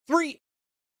3,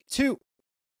 2.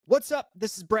 What's up?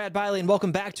 This is Brad Biley, and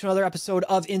welcome back to another episode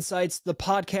of InSights, the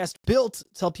podcast built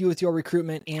to help you with your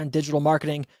recruitment and digital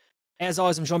marketing. As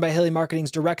always, I'm joined by Haley Marketing's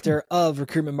Director of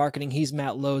Recruitment Marketing. He's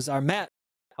Matt Lozar. Matt,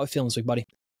 how are you feeling this week, buddy?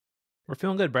 We're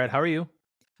feeling good, Brad. How are you?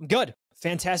 I'm good.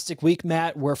 Fantastic week,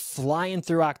 Matt. We're flying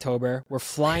through October. We're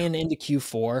flying into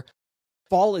Q4.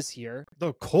 Fall is here.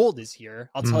 The cold is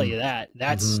here. I'll tell you that.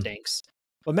 That stinks.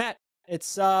 But Matt,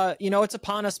 it's it's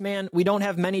upon us, man. We don't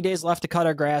have many days left to cut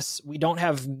our grass. We don't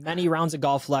have many rounds of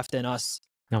golf left in us.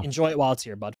 No. Enjoy it while it's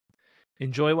here, bud.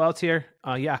 Enjoy while it's here.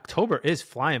 Yeah, October is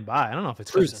flying by. I don't know if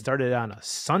it's because it started on a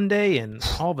Sunday and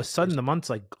all of a sudden the month's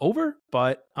like over,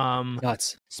 but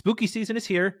nuts. Spooky season is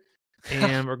here.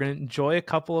 And we're going to enjoy a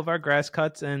couple of our grass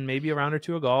cuts and maybe a round or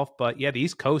two of golf. But yeah, the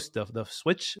East Coast, the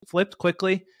switch flipped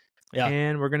quickly. Yeah.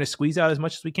 And we're going to squeeze out as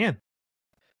much as we can.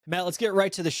 Matt, let's get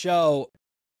right to the show.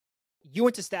 You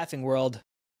went to Staffing World.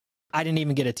 I didn't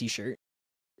even get a t-shirt.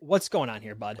 What's going on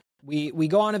here, bud? We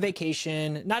go on a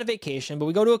vacation, not a vacation, but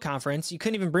we go to a conference. You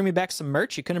couldn't even bring me back some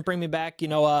merch. You couldn't bring me back,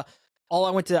 all I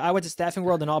went to Staffing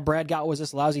World and all Brad got was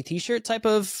this lousy t-shirt type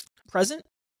of present.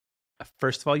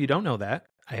 First of all, you don't know that.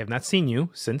 I have not seen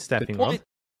you since Staffing World.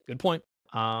 Good point.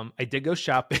 I did go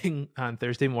shopping on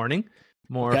Thursday morning,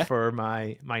 more for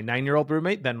my 9-year-old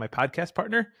roommate than my podcast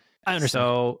partner. I understand.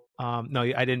 So, no,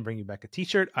 I didn't bring you back a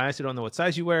t-shirt. I honestly don't know what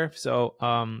size you wear. So,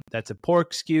 that's a poor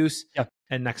excuse. Yeah.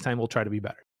 And next time we'll try to be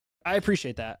better. I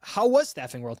appreciate that. How was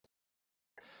Staffing World?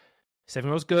 Staffing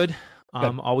World's good.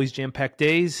 Always jam-packed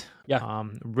days. Yeah.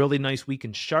 Really nice week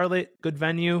in Charlotte. Good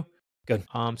venue. Good.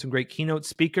 Some great keynote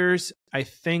speakers. I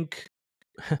think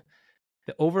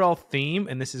the overall theme,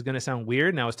 and this is going to sound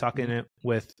weird, and I was talking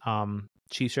with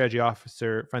Chief Strategy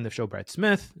Officer, friend of the show, Brad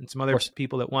Smith, and some other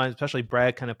people that wanted, especially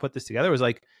Brad, kind of put this together, was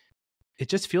like, it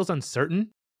just feels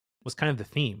uncertain, was kind of the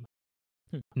theme.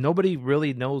 Nobody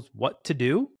really knows what to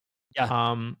do,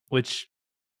 which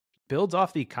builds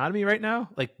off the economy right now.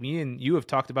 Like me and you have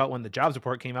talked about when the jobs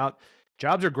report came out,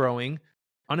 jobs are growing,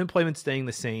 unemployment's staying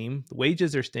the same, the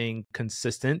wages are staying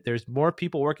consistent, there's more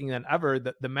people working than ever.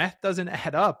 The math doesn't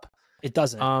add up. It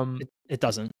doesn't. It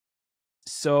doesn't.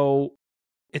 So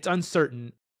it's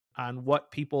uncertain on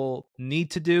what people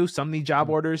need to do. Some need job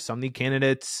orders, some need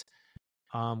candidates.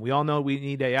 We all know we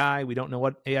need AI. We don't know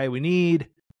what AI we need.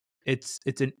 It's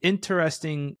an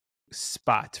interesting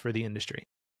spot for the industry.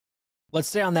 Let's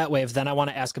stay on that wave. Then I want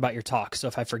to ask about your talk. So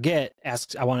if I forget,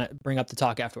 I want to bring up the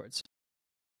talk afterwards.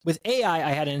 With AI,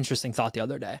 I had an interesting thought the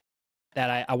other day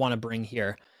that I want to bring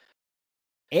here.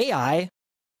 AI,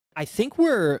 I think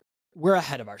we're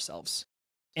ahead of ourselves.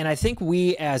 And I think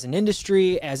we as an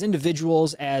industry, as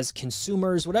individuals, as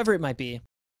consumers, whatever it might be,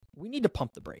 we need to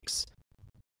pump the brakes.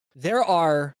 There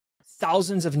are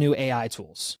thousands of new AI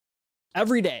tools.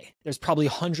 Every day, there's probably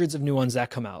hundreds of new ones that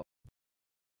come out.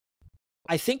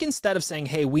 I think instead of saying,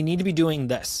 hey, we need to be doing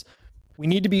this, we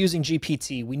need to be using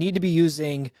GPT, we need to be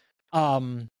using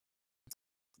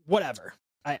whatever.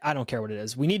 I don't care what it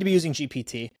is. We need to be using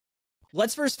GPT.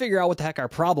 Let's first figure out what the heck our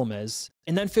problem is,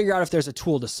 and then figure out if there's a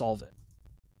tool to solve it.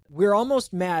 We're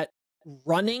almost, Matt,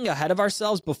 running ahead of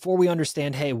ourselves before we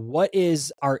understand, hey, what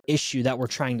is our issue that we're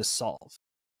trying to solve?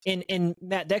 And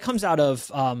Matt, that comes out of,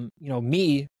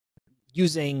 me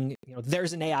using,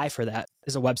 there's an AI for that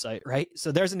is a website, right?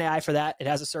 So there's an AI for that. It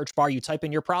has a search bar. You type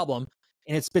in your problem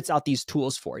and it spits out these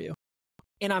tools for you.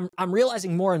 And I'm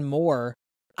realizing more and more,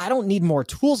 I don't need more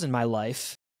tools in my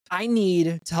life. I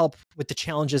need to help with the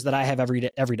challenges that I have every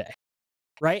day.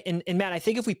 Right. And Matt, I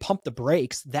think if we pump the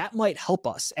brakes, that might help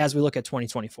us as we look at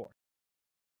 2024.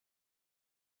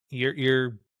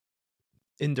 You're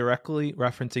indirectly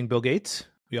referencing Bill Gates.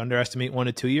 We underestimate 1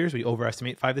 to 2 years. We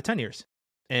overestimate 5 to 10 years.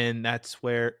 And that's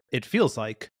where it feels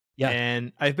like. Yeah.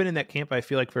 And I've been in that camp, I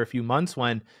feel like, for a few months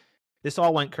when this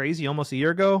all went crazy almost a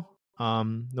year ago.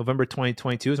 November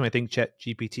 2022 is when I think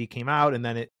ChatGPT came out, and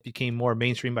then it became more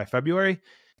mainstream by February.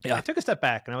 Yeah. I took a step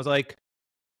back and I was like,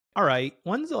 all right,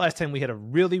 when's the last time we had a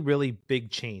really, really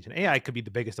big change? And AI could be the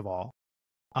biggest of all.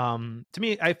 To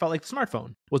me, I felt like the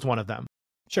smartphone was one of them.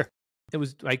 Sure. It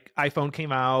was like iPhone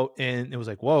came out and it was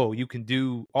like, whoa, you can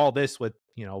do all this with,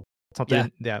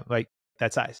 something like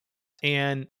that size.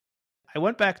 And I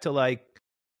went back to like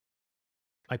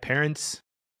my parents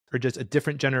or just a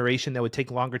different generation that would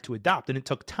take longer to adopt, and it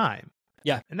took time.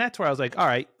 Yeah. And that's where I was like, all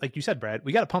right, like you said, Brad,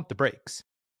 we got to pump the brakes.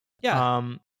 Yeah.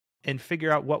 And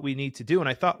figure out what we need to do. And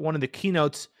I thought one of the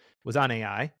keynotes was on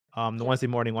AI. The Wednesday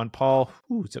morning one, Paul,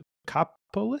 is it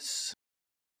Kopolis?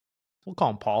 We'll call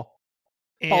him Paul.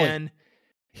 And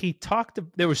he talked,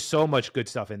 there was so much good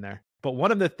stuff in there. But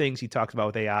one of the things he talked about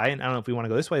with AI, and I don't know if we want to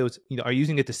go this way, was, are you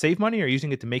using it to save money or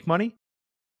using it to make money?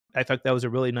 I thought that was a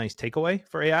really nice takeaway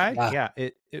for AI. Yeah. Yeah,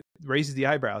 it raises the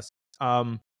eyebrows.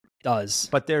 Does.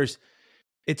 But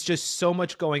it's just so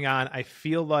much going on. I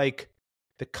feel like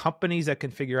the companies that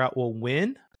can figure out will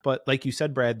win. But like you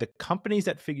said, Brad, the companies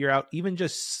that figure out even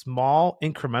just small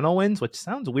incremental wins, which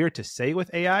sounds weird to say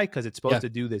with AI because it's supposed to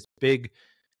do this big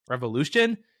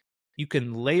revolution, you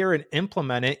can layer and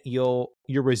implement it. Your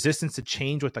resistance to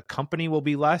change with the company will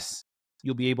be less.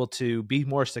 You'll be able to be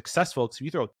more successful. Because if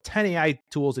you throw 10 AI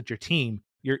tools at your team,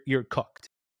 you're cooked.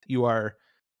 You are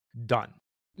done.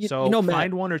 So Matt,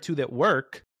 find one or two that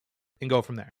work and go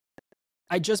from there.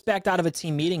 I just backed out of a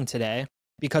team meeting today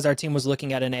because our team was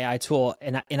looking at an AI tool,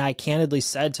 and I candidly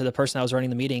said to the person I was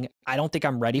running the meeting, I don't think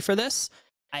I'm ready for this.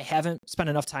 I haven't spent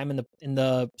enough time in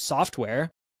the software.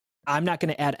 I'm not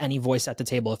going to add any voice at the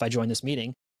table if I join this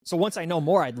meeting. So once I know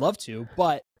more, I'd love to,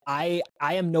 but I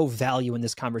am no value in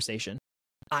this conversation.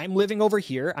 I'm living over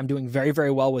here. I'm doing very,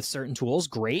 very well with certain tools.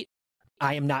 Great.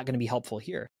 I am not going to be helpful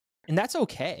here. And that's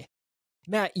okay.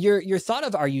 Matt, your thought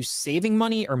of, are you saving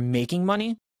money or making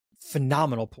money?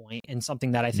 Phenomenal point, and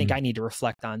something that I think I need to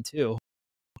reflect on too.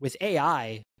 With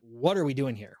AI, what are we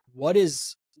doing here?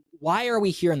 Why are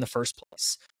we here in the first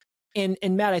place? And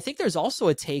Matt, I think there's also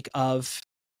a take of,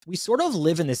 we sort of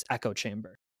live in this echo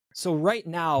chamber. So right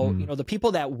now, the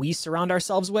people that we surround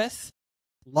ourselves with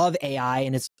love AI,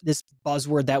 and it's this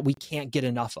buzzword that we can't get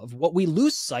enough of. What we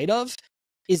lose sight of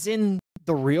is in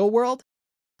the real world,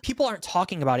 people aren't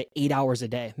talking about it 8 hours a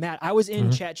day. Matt, I was in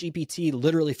ChatGPT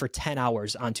literally for 10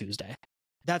 hours on Tuesday.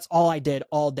 That's all I did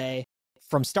all day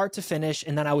from start to finish.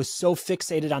 And then I was so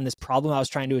fixated on this problem I was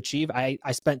trying to achieve. I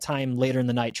spent time later in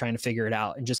the night trying to figure it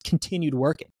out and just continued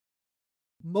working.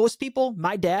 Most people,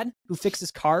 my dad who fixes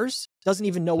cars, doesn't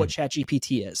even know what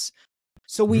ChatGPT is.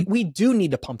 So we do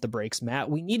need to pump the brakes,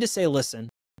 Matt. We need to say, listen,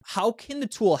 how can the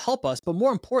tool help us? But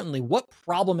more importantly, what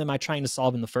problem am I trying to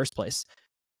solve in the first place?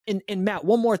 And Matt,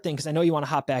 one more thing, because I know you want to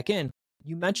hop back in.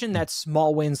 You mentioned that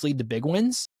small wins lead to big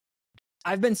wins.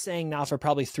 I've been saying now for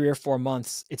probably 3 or 4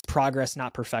 months, it's progress,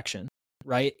 not perfection,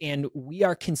 right? And we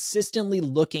are consistently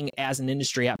looking as an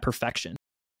industry at perfection.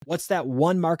 What's that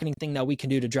one marketing thing that we can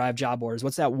do to drive job orders?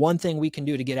 What's that one thing we can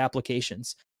do to get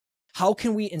applications? How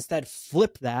can we instead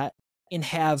flip that and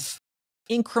have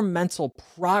incremental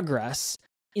progress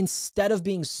instead of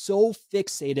being so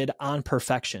fixated on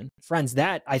perfection? Friends,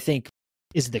 that I think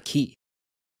is the key.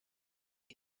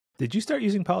 Did you start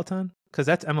using Peloton? Because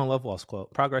that's Emma Lovewell's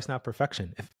quote, progress, not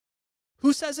perfection.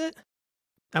 Who says it?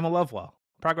 Emma Lovewell,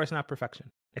 progress, not perfection.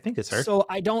 I think it's her. So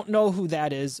I don't know who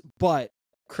that is, but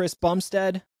Chris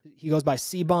Bumstead, he goes by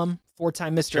C-Bum,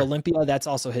 4-time Mr. Olympia. That's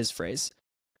also his phrase.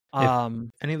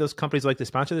 If any of those companies like to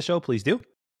sponsor the show, please do.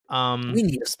 We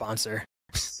need a sponsor.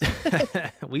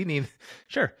 We need,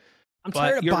 sure. I'm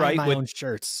tired of buying my own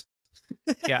shirts.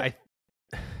 Yeah,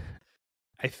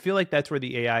 I feel like that's where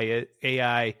the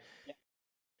AI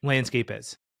landscape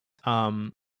is.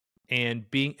 My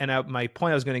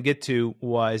point I was going to get to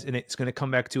was, and it's going to come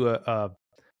back to a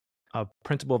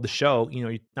principle of the show.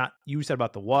 You said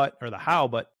about the what or the how,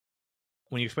 but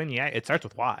when you explain the AI, it starts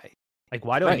with why. Like,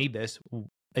 why do I need this?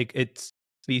 Like, it's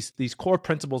these core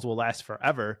principles will last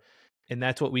forever, and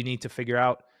that's what we need to figure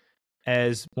out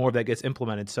as more of that gets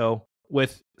implemented. So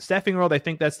with Staffing World, I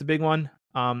think that's the big one.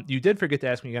 You did forget to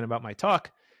ask me again about my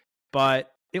talk,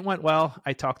 but it went well.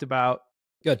 I talked about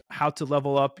how to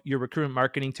level up your recruitment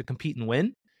marketing to compete and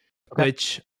win,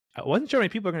 which I wasn't sure how many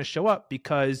people are going to show up,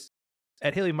 because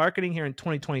at Haley Marketing here in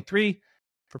 2023,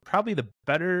 for probably the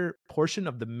better portion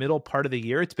of the middle part of the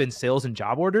year, it's been sales and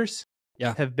job orders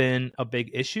have been a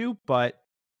big issue, but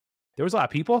there was a lot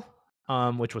of people,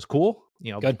 which was cool.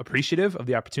 Appreciative of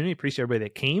the opportunity, appreciate everybody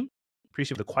that came,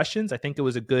 appreciate the questions. I think it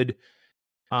was a good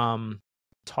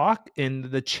talk. And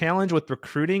the challenge with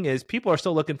recruiting is people are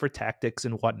still looking for tactics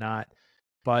and whatnot,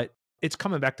 but it's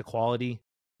coming back to quality.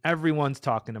 Everyone's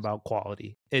talking about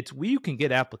quality. You can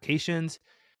get applications,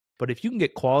 but if you can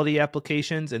get quality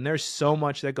applications, and there's so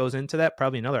much that goes into that,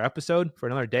 probably another episode for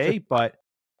another day, but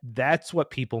that's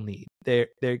what people need. They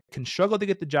can struggle to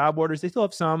get the job orders. They still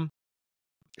have some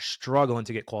struggling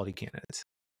to get quality candidates.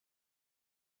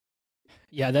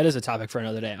 Yeah, that is a topic for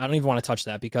another day. I don't even want to touch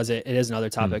that because it is another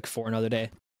topic for another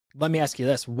day. Let me ask you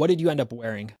this. What did you end up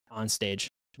wearing on stage?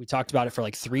 We talked about it for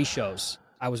like 3 shows.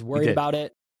 I was worried about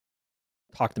it.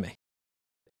 Talk to me.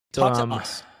 Talk to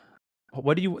us.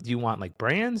 What do you want? Like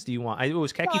brands? Do you want? It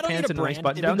was khaki pants and a nice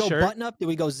button-down shirt. Did we go button up? Did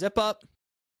we go zip up?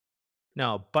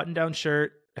 No, button-down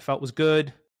shirt. I felt was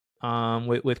good.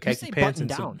 With khaki pants and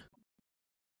down.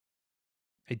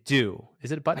 I do.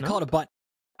 Is it a button? I call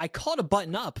it a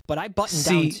button up, but I button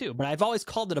down too. But I've always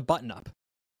called it a button up.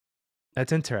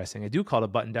 That's interesting. I do call it a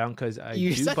button down because I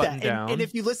You do said button that. down. And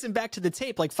if you listen back to the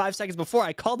tape, like 5 seconds before,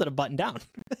 I called it a button down.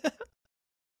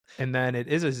 And then it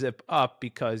is a zip up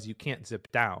because you can't zip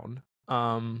down.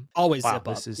 Always Wow, zip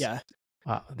up.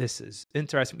 Yeah. This is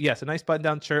interesting. Yes, a nice button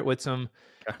down shirt with some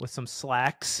Yeah.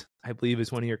 slacks, I believe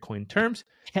is one of your coined terms.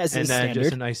 As And is then standard.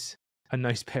 just a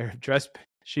nice pair of dress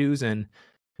shoes, and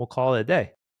we'll call it a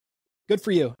day. Good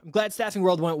for you. I'm glad Staffing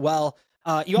World went well.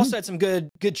 You also had some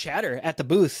good chatter at the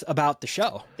booth about the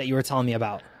show that you were telling me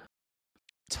about.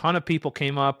 Ton of people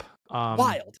came up.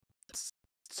 Wild.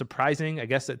 Surprising. I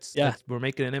guess we're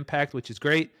making an impact, which is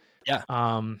great. Yeah.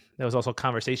 There was also a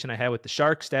conversation I had with the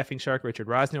Shark, Staffing Shark, Richard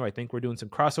Rosner. I think we're doing some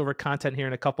crossover content here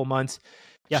in a couple months.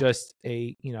 Yeah. Just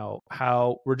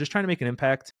how we're just trying to make an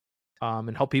impact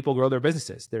and help people grow their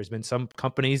businesses. There's been some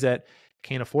companies that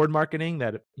can't afford marketing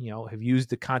that, have used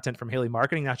the content from Haley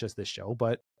Marketing, not just this show,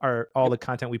 but all the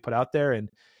content we put out there and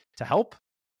to help.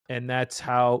 And that's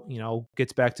how,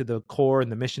 gets back to the core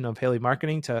and the mission of Haley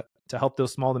Marketing to help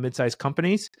those small to mid-sized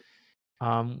companies.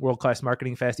 World-class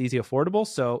marketing, fast, easy, affordable.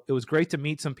 So it was great to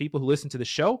meet some people who listen to the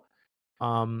show.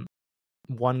 One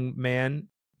man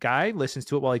guy listens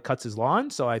to it while he cuts his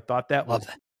lawn. So I thought that was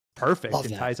perfect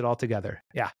and ties it all together.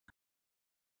 Yeah.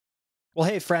 Well,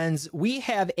 hey, friends, we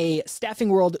have a Staffing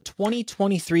World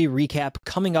 2023 recap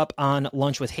coming up on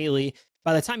Lunch with Haley.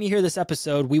 By the time you hear this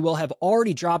episode, we will have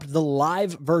already dropped the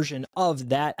live version of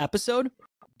that episode.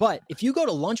 But if you go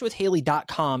to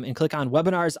lunchwithhaley.com and click on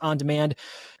Webinars on Demand,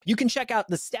 you can check out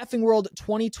the Staffing World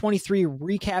 2023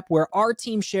 recap where our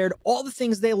team shared all the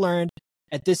things they learned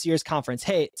at this year's conference.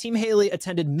 Hey, Team Haley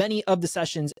attended many of the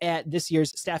sessions at this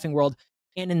year's Staffing World.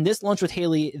 And in this Lunch with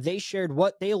Haley, they shared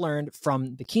what they learned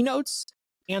from the keynotes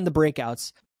and the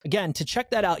breakouts. Again, to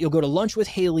check that out, you'll go to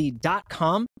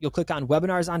lunchwithhaley.com. You'll click on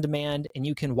Webinars on Demand, and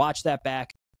you can watch that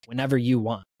back whenever you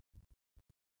want.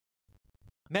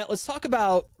 Matt, let's talk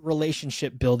about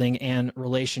relationship building and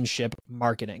relationship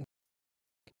marketing.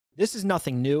 This is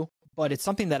nothing new, but it's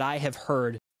something that I have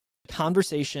heard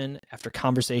conversation after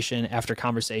conversation after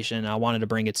conversation, and I wanted to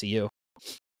bring it to you.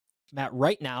 Matt,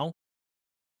 right now,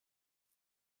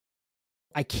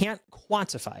 I can't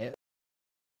quantify it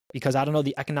because I don't know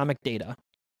the economic data.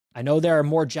 I know there are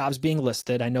more jobs being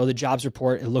listed. I know the jobs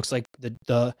report, it looks like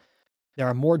there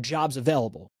are more jobs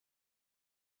available.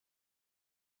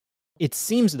 It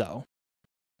seems, though,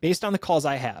 based on the calls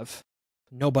I have,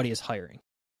 nobody is hiring.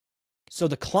 So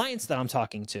the clients that I'm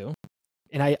talking to,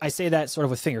 and I say that sort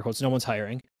of with finger quotes, no one's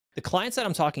hiring. The clients that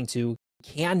I'm talking to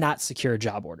cannot secure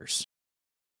job orders.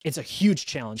 It's a huge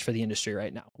challenge for the industry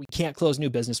right now. We can't close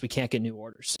new business. We can't get new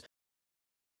orders.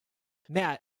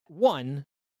 Matt, one,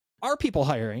 are people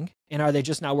hiring, and are they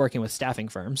just not working with staffing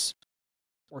firms?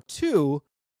 Or two,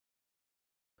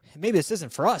 maybe this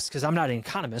isn't for us because I'm not an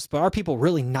economist, but are people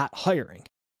really not hiring?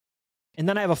 And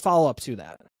then I have a follow-up to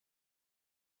that.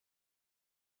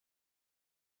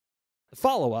 The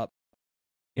follow-up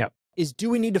is, do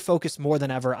we need to focus more than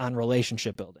ever on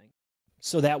relationship building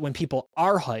so that when people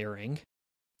are hiring,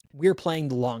 we're playing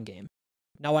the long game?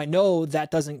 Now, I know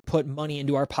that doesn't put money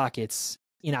into our pockets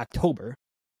in October,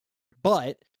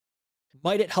 but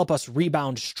might it help us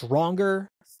rebound stronger,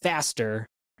 faster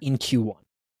in Q1?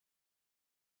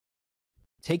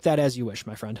 Take that as you wish,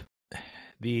 my friend.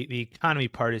 The economy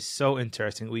part is so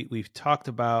interesting. We've talked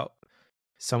about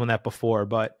some of that before,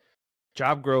 but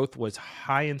job growth was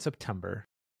high in September.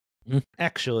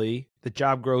 Actually, the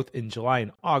job growth in July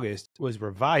and August was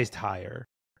revised higher,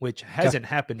 which hasn't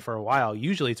happened for a while.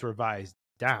 Usually it's revised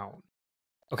down.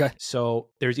 Okay. So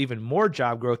there's even more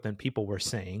job growth than people were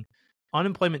saying.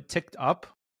 Unemployment ticked up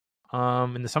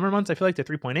in the summer months. I feel like they're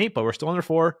 3.8, but we're still under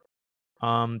 4.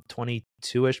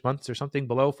 22-ish months or something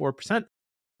below 4%.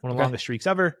 One of the longest streaks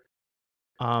ever.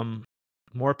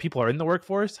 More people are in the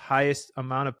workforce. Highest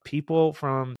amount of people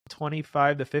from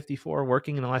 25 to 54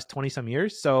 working in the last 20 some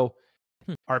years. So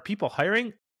are people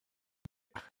hiring?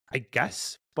 I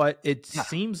guess, but it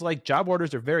seems like job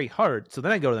orders are very hard. So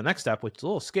then I go to the next step, which is a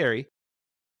little scary.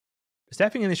 The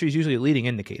staffing industry is usually a leading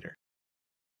indicator.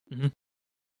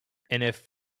 And if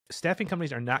staffing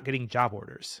companies are not getting job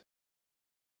orders,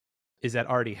 is that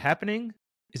already happening?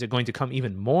 Is it going to come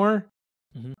even more?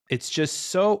 It's just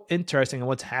so interesting in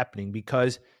what's happening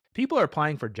because people are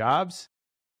applying for jobs.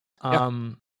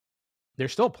 They're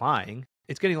still applying.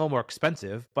 It's getting a little more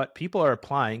expensive, but people are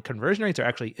applying. Conversion rates are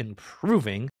actually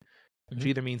improving, which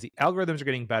either means the algorithms are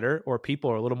getting better or people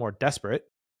are a little more desperate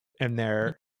and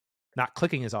they're not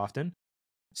clicking as often.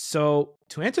 So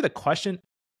to answer the question,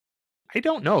 I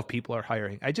don't know if people are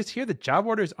hiring. I just hear the job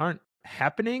orders aren't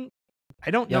happening.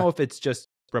 I don't know if it's just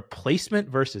replacement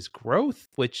versus growth,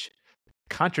 which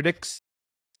contradicts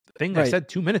thing I said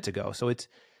 2 minutes ago. So it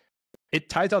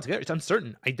ties all together. It's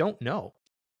uncertain. I don't know.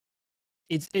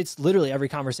 It's literally every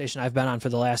conversation I've been on for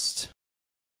the last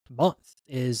month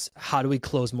is how do we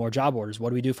close more job orders? What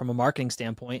do we do from a marketing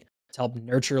standpoint to help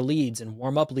nurture leads and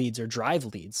warm up leads or drive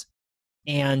leads?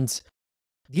 And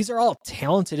these are all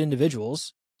talented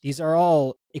individuals. These are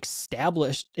all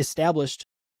established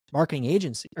marketing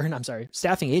agency, or I'm sorry,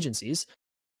 staffing agencies.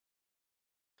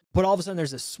 But all of a sudden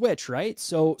there's a switch, right?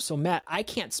 So Matt, I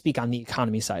can't speak on the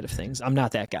economy side of things. I'm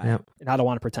not that guy. Yep. And I don't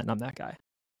want to pretend I'm that guy.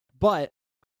 But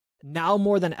now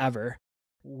more than ever,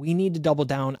 we need to double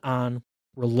down on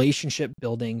relationship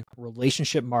building,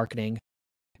 relationship marketing,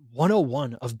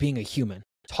 101 of being a human,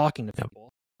 talking to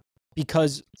people.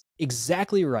 Because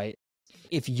exactly right,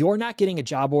 if you're not getting a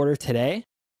job order today,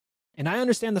 and I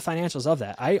understand the financials of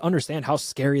that, I understand how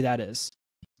scary that is.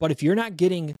 But if you're not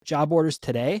getting job orders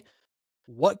today,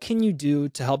 what can you do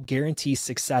to help guarantee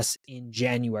success in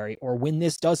January? Or when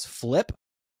this does flip,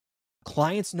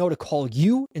 clients know to call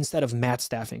you instead of Matt's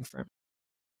staffing firm.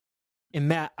 And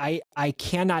Matt, I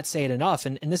cannot say it enough.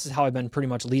 And this is how I've been pretty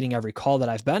much leading every call that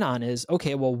I've been on is,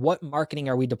 okay, well, what marketing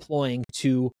are we deploying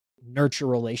to nurture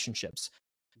relationships?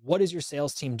 What is your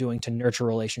sales team doing to nurture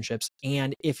relationships?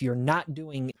 And if you're not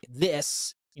doing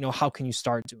this, how can you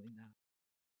start doing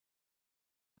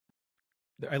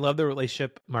that? I love the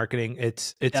relationship marketing.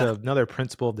 It's another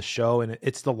principle of the show, and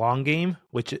it's the long game,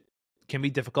 which it can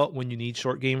be difficult when you need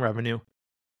short game revenue.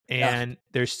 And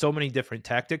there's so many different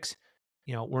tactics.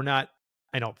 We're not,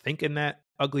 I don't think, in that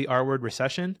ugly R word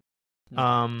recession,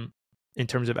 in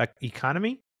terms of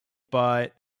economy,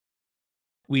 but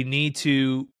we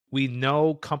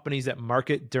know companies that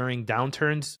market during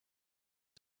downturns,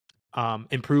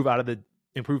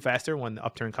 improve faster when the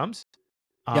upturn comes.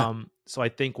 So I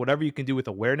think whatever you can do with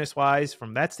awareness wise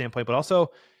from that standpoint, but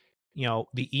also,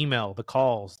 the email, the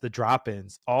calls, the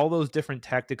drop-ins, all those different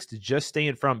tactics to just stay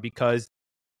in front, because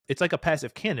it's like a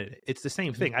passive candidate. It's the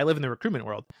same thing. I live in the recruitment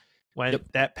world. When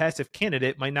that passive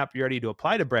candidate might not be ready to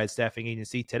apply to Brad's staffing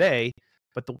agency today,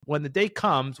 but when the day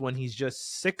comes when he's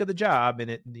just sick of the job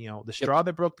and the straw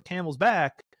that broke the camel's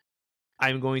back,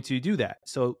 I'm going to do that.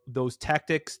 So those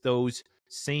tactics, those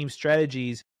same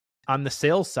strategies on the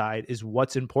sales side is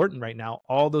what's important right now.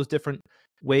 All those different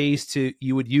ways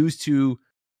you would use to,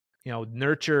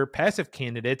 nurture passive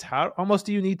candidates. How almost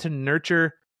do you need to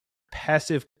nurture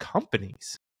passive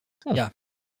companies? Yeah.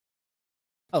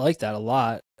 I like that a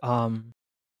lot.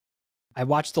 I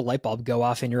watched the light bulb go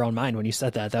off in your own mind when you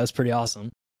said that. That was pretty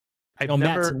awesome.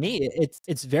 Matt, to me,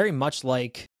 it's very much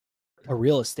like a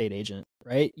real estate agent,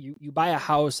 right? You buy a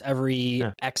house every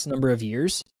X number of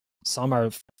years. Some are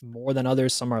more than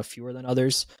others, some are fewer than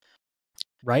others,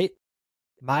 right?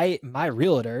 My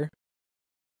realtor,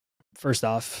 first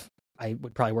off, I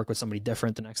would probably work with somebody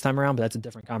different the next time around, but that's a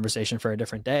different conversation for a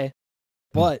different day.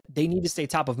 But they need to stay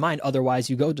top of mind. Otherwise,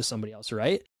 you go to somebody else,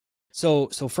 right? So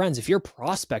friends, if you're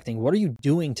prospecting, what are you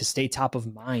doing to stay top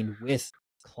of mind with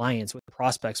clients, with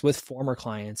prospects, with former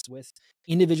clients, with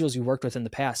individuals you worked with in the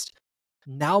past?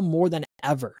 Now more than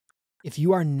ever, if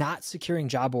you are not securing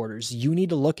job orders, you need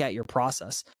to look at your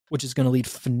process, which is going to lead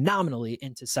phenomenally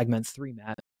into segment 3,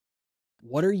 Matt.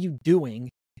 What are you doing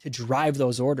to drive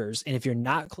those orders? And if you're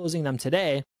not closing them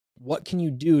today, what can you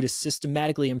do to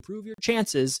systematically improve your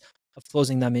chances of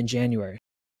closing them in January?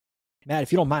 Matt,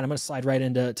 if you don't mind, I'm going to slide right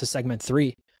into segment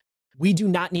 3. We do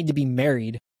not need to be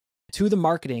married to the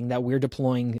marketing that we're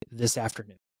deploying this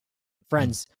afternoon.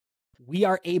 Friends, we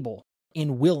are able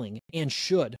and willing and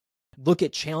should look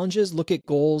at challenges, look at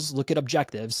goals, look at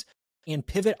objectives, and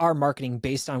pivot our marketing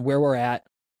based on where we're at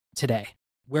today,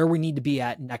 where we need to be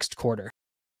at next quarter.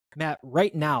 Matt,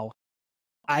 right now,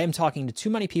 I am talking to too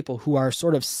many people who are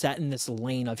sort of set in this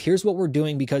lane of here's what we're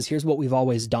doing because here's what we've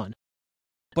always done.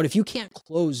 But if you can't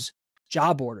close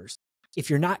job orders, if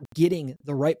you're not getting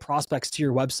the right prospects to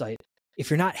your website, if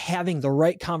you're not having the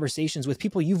right conversations with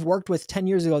people you've worked with 10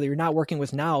 years ago that you're not working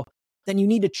with now, then you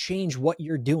need to change what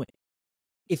you're doing.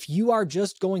 If you are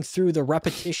just going through the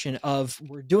repetition of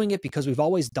we're doing it because we've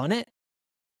always done it,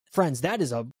 friends, that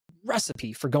is a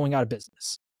recipe for going out of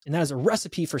business. And that is a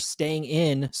recipe for staying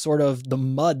in sort of the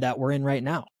mud that we're in right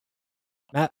now.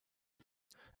 Matt?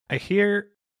 I hear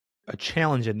a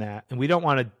challenge in that, and we don't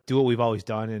want to do what we've always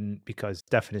done, and because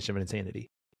definition of insanity.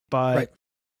 But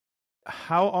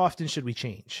how often should we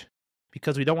change?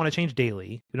 Because we don't want to change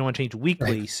daily. We don't want to change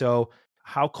weekly. So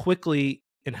how quickly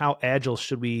and how agile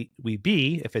should we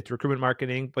be if it's recruitment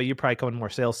marketing, but you're probably coming more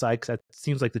sales side because that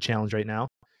seems like the challenge right now.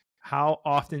 How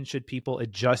often should people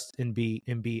adjust and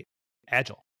be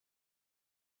agile?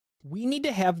 We need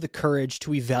to have the courage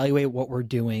to evaluate what we're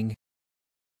doing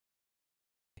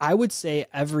I would say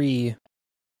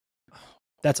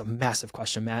that's a massive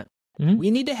question, Matt. Mhm.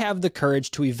 We need to have the courage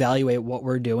to evaluate what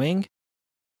we're doing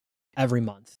every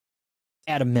month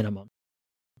at a minimum.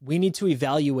 We need to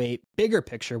evaluate bigger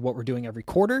picture what we're doing every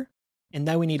quarter, and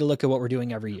then we need to look at what we're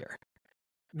doing every year.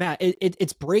 Matt,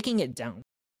 it's breaking it down,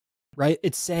 right?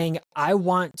 It's saying, I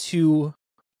want to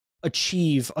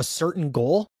achieve a certain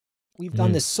goal. We've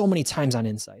done this so many times on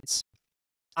InSights.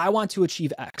 I want to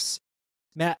achieve X.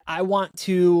 Matt, I want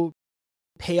to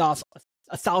pay off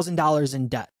 $1,000 in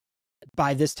debt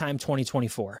by this time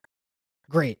 2024.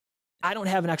 Great. I don't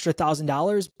have an extra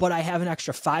 $1,000, but I have an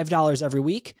extra $5 every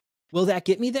week. Will that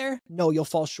get me there? No, you'll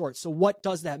fall short. So what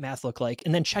does that math look like?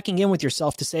 And then checking in with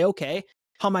yourself to say, okay,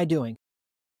 how am I doing?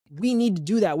 We need to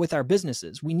do that with our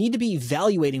businesses. We need to be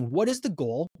evaluating what is the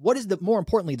goal? What is more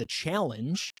importantly, the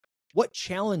challenge? What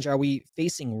challenge are we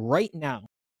facing right now?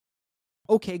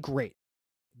 Okay, great.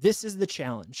 This is the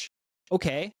challenge.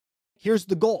 Okay, here's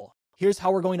the goal. Here's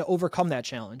how we're going to overcome that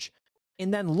challenge.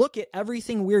 And then look at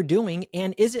everything we're doing.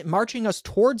 And is it marching us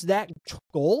towards that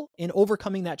goal in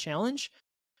overcoming that challenge?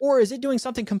 Or is it doing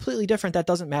something completely different that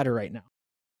doesn't matter right now?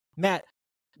 Matt,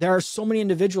 there are so many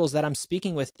individuals that I'm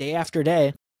speaking with day after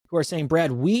day who are saying,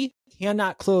 Brad, we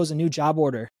cannot close a new job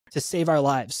order to save our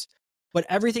lives. But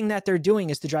everything that they're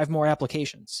doing is to drive more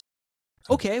applications.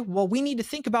 Okay, well, we need to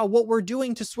think about what we're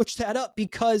doing to switch that up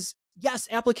because, yes,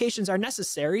 applications are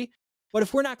necessary. But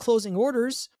if we're not closing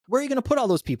orders, where are you going to put all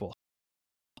those people?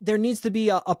 There needs to be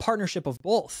a partnership of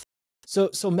both.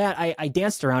 So Matt, I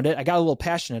danced around it. I got a little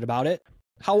passionate about it.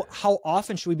 How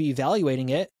often should we be evaluating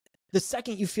it? The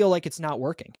second you feel like it's not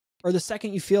working, or the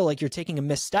second you feel like you're taking a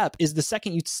misstep, is the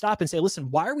second you stop and say,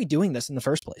 listen, why are we doing this in the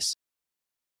first place?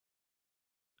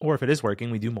 Or if it is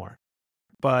working, we do more.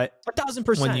 But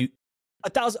 1,000%.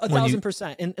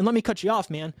 1,000%. And let me cut you off,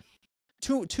 man.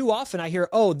 Too often I hear,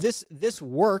 oh, this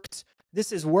worked.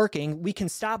 This is working. We can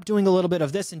stop doing a little bit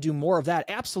of this and do more of that.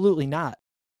 Absolutely not.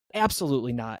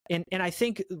 Absolutely not. And I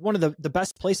think one of the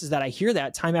best places that I hear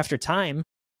that time after time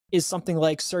is something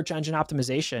like search engine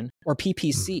optimization or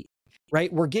PPC,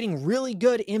 right? We're getting really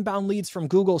good inbound leads from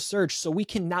Google search, so we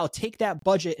can now take that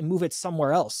budget and move it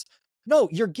somewhere else. No,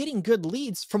 you're getting good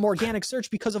leads from organic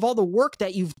search because of all the work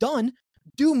that you've done.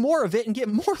 Do more of it and get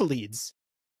more leads.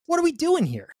 What are we doing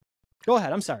here? Go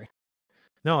ahead. I'm sorry.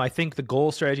 No, I think the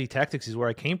goal, strategy, tactics is where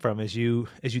I came from. As you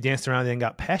danced around and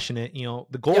got passionate,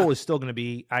 the goal is still going to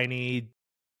be, I need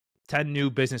 10 new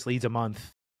business leads a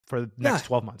month for the next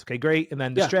 12 months. Okay, great. And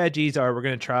then the strategies are, we're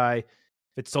going to try, if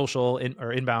it's social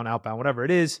or inbound, outbound, whatever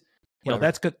it is,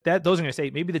 that's good. Those are going to say,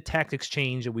 maybe the tactics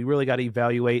change and we really got to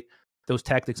evaluate those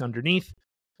tactics underneath,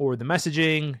 or the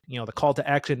messaging, the call to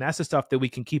action. That's the stuff that we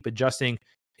can keep adjusting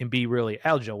and be really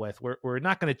agile with. We're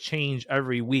not going to change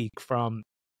every week from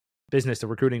business to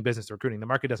recruiting. The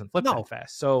market doesn't flip that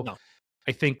fast. So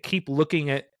I think keep looking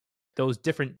at those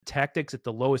different tactics at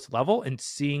the lowest level and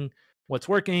seeing what's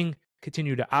working,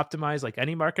 continue to optimize. Like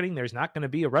any marketing, there's not going to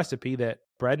be a recipe that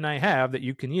Brad and I have that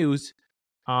you can use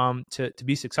to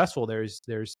be successful. There's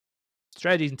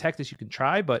strategies and tactics you can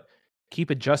try, but keep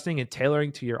adjusting and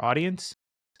tailoring to your audience,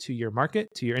 to your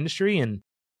market, to your industry,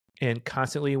 and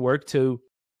constantly work to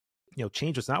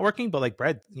change what's not working. But like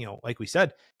Brad, like we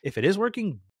said, if it is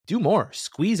working, do more.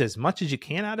 Squeeze as much as you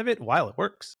can out of it while it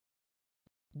works.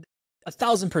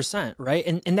 1,000%, right?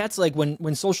 And that's like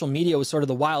when social media was sort of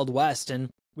the Wild West and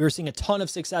we were seeing a ton of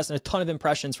success and a ton of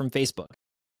impressions from Facebook.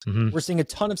 We're seeing a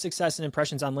ton of success and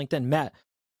impressions on LinkedIn. Matt,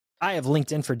 I have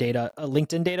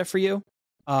LinkedIn data for you.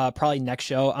 Probably next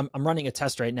show. I'm running a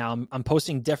test right now. I'm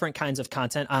posting different kinds of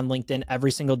content on LinkedIn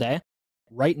every single day.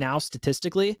 Right now,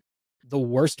 statistically, the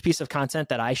worst piece of content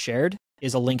that I shared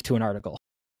is a link to an article.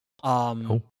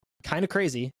 Kind of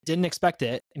crazy. Didn't expect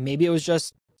it. Maybe it was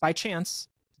just by chance.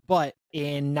 But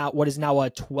in what is now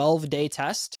a 12-day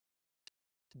test,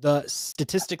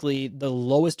 statistically, the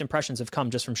lowest impressions have come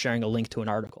just from sharing a link to an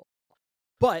article.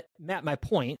 But Matt, my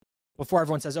point, before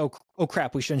everyone says, oh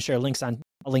crap, we shouldn't share links on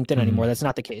LinkedIn anymore. That's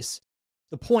not the case.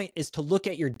 The point is to look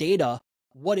at your data,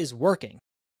 what is working,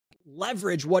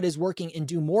 leverage what is working and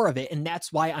do more of it. And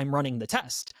that's why I'm running the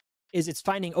test. It's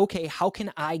finding, okay, how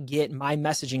can I get my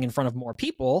messaging in front of more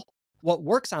people? What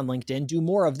works on LinkedIn, do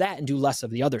more of that and do less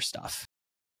of the other stuff.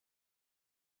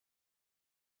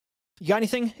 You got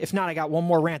anything? If not, I got one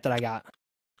more rant that I got.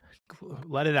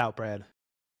 Let it out, Brad.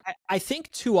 I think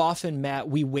too often, Matt,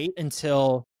 we wait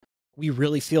until we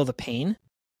really feel the pain,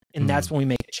 and that's when we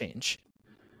make a change.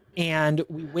 And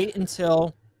we wait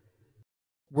until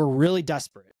we're really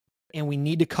desperate and we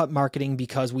need to cut marketing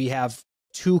because we have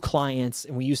 2 clients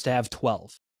and we used to have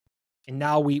 12. And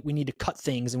now we need to cut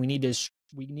things and we need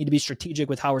to be strategic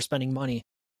with how we're spending money.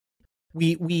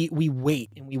 we wait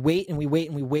and we wait and we wait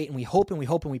and we wait and we hope and we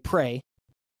hope and we pray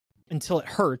until it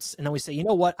hurts. And then we say, you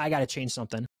know what? I got to change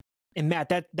something. And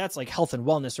Matt, that's like health and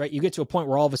wellness, right? You get to a point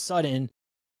where all of a sudden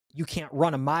you can't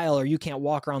run a mile or you can't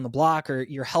walk around the block or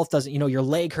your health doesn't, your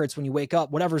leg hurts when you wake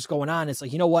up, whatever's going on. It's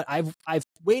like, you know what? I've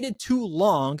waited too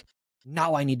long.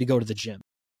 Now I need to go to the gym.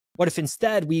 What if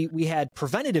instead we had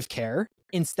preventative care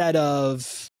instead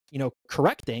of,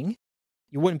 correcting?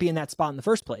 You wouldn't be in that spot in the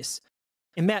first place.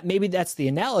 And Matt, maybe that's the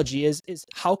analogy is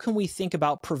how can we think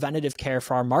about preventative care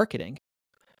for our marketing?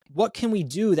 What can we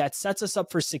do that sets us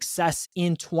up for success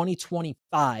in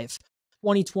 2025,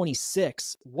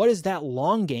 2026? What is that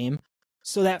long game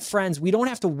so that, friends, we don't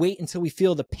have to wait until we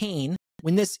feel the pain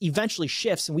when this eventually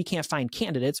shifts and we can't find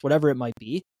candidates, whatever it might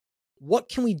be? What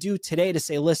can we do today to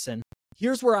say, listen,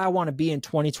 here's where I want to be in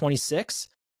 2026.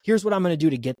 Here's what I'm going to do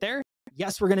to get there.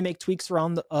 Yes, we're going to make tweaks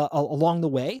along the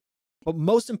way, but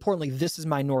most importantly, this is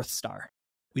my North Star.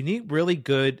 We need really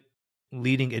good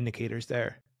leading indicators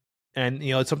there. And,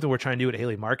 it's something we're trying to do at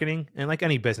Haley Marketing, and like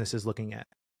any business is looking at.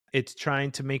 It's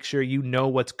trying to make sure you know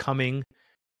what's coming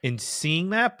and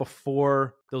seeing that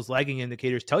before those lagging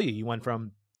indicators tell you went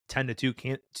from 10 to 2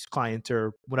 clients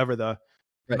or whatever the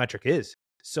metric is.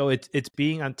 So it's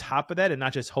being on top of that and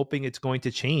not just hoping it's going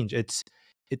to change. It's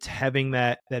having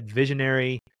that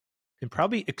visionary and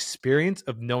probably experience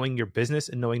of knowing your business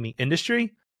and knowing the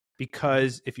industry,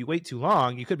 because if you wait too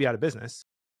long, you could be out of business.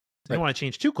 You don't want to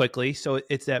change too quickly. So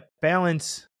it's that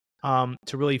balance to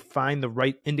really find the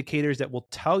right indicators that will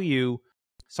tell you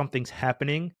something's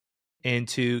happening and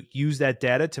to use that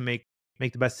data to make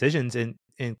the best decisions and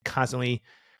constantly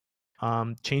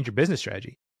change your business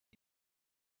strategy.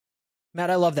 Matt,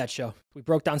 I love that show. We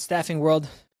broke down Staffing World.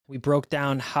 We broke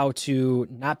down how to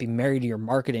not be married to your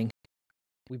marketing.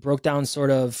 We broke down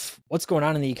sort of what's going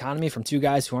on in the economy from two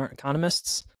guys who aren't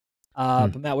economists.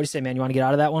 But Matt, what do you say, man? You want to get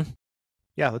out of that one?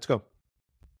 Yeah, let's go.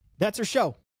 That's our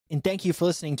show. And thank you for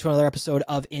listening to another episode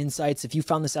of InSights. If you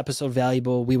found this episode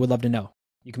valuable, we would love to know.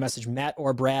 You can message Matt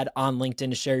or Brad on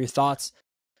LinkedIn to share your thoughts.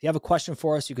 If you have a question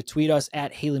for us, you could tweet us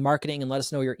at Haley Marketing and let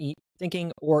us know your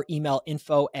thinking, or email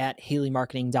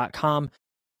info@haleymarketing.com.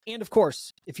 And of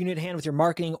course, if you need a hand with your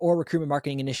marketing or recruitment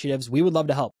marketing initiatives, we would love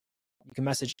to help. You can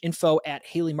message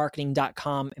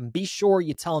info@haleymarketing.com and be sure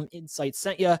you tell them InSights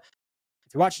sent you. If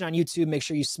you're watching on YouTube, make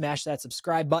sure you smash that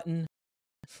subscribe button.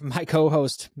 For my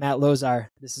co-host, Matt Lozar,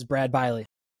 this is Brad Biley.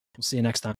 We'll see you next time.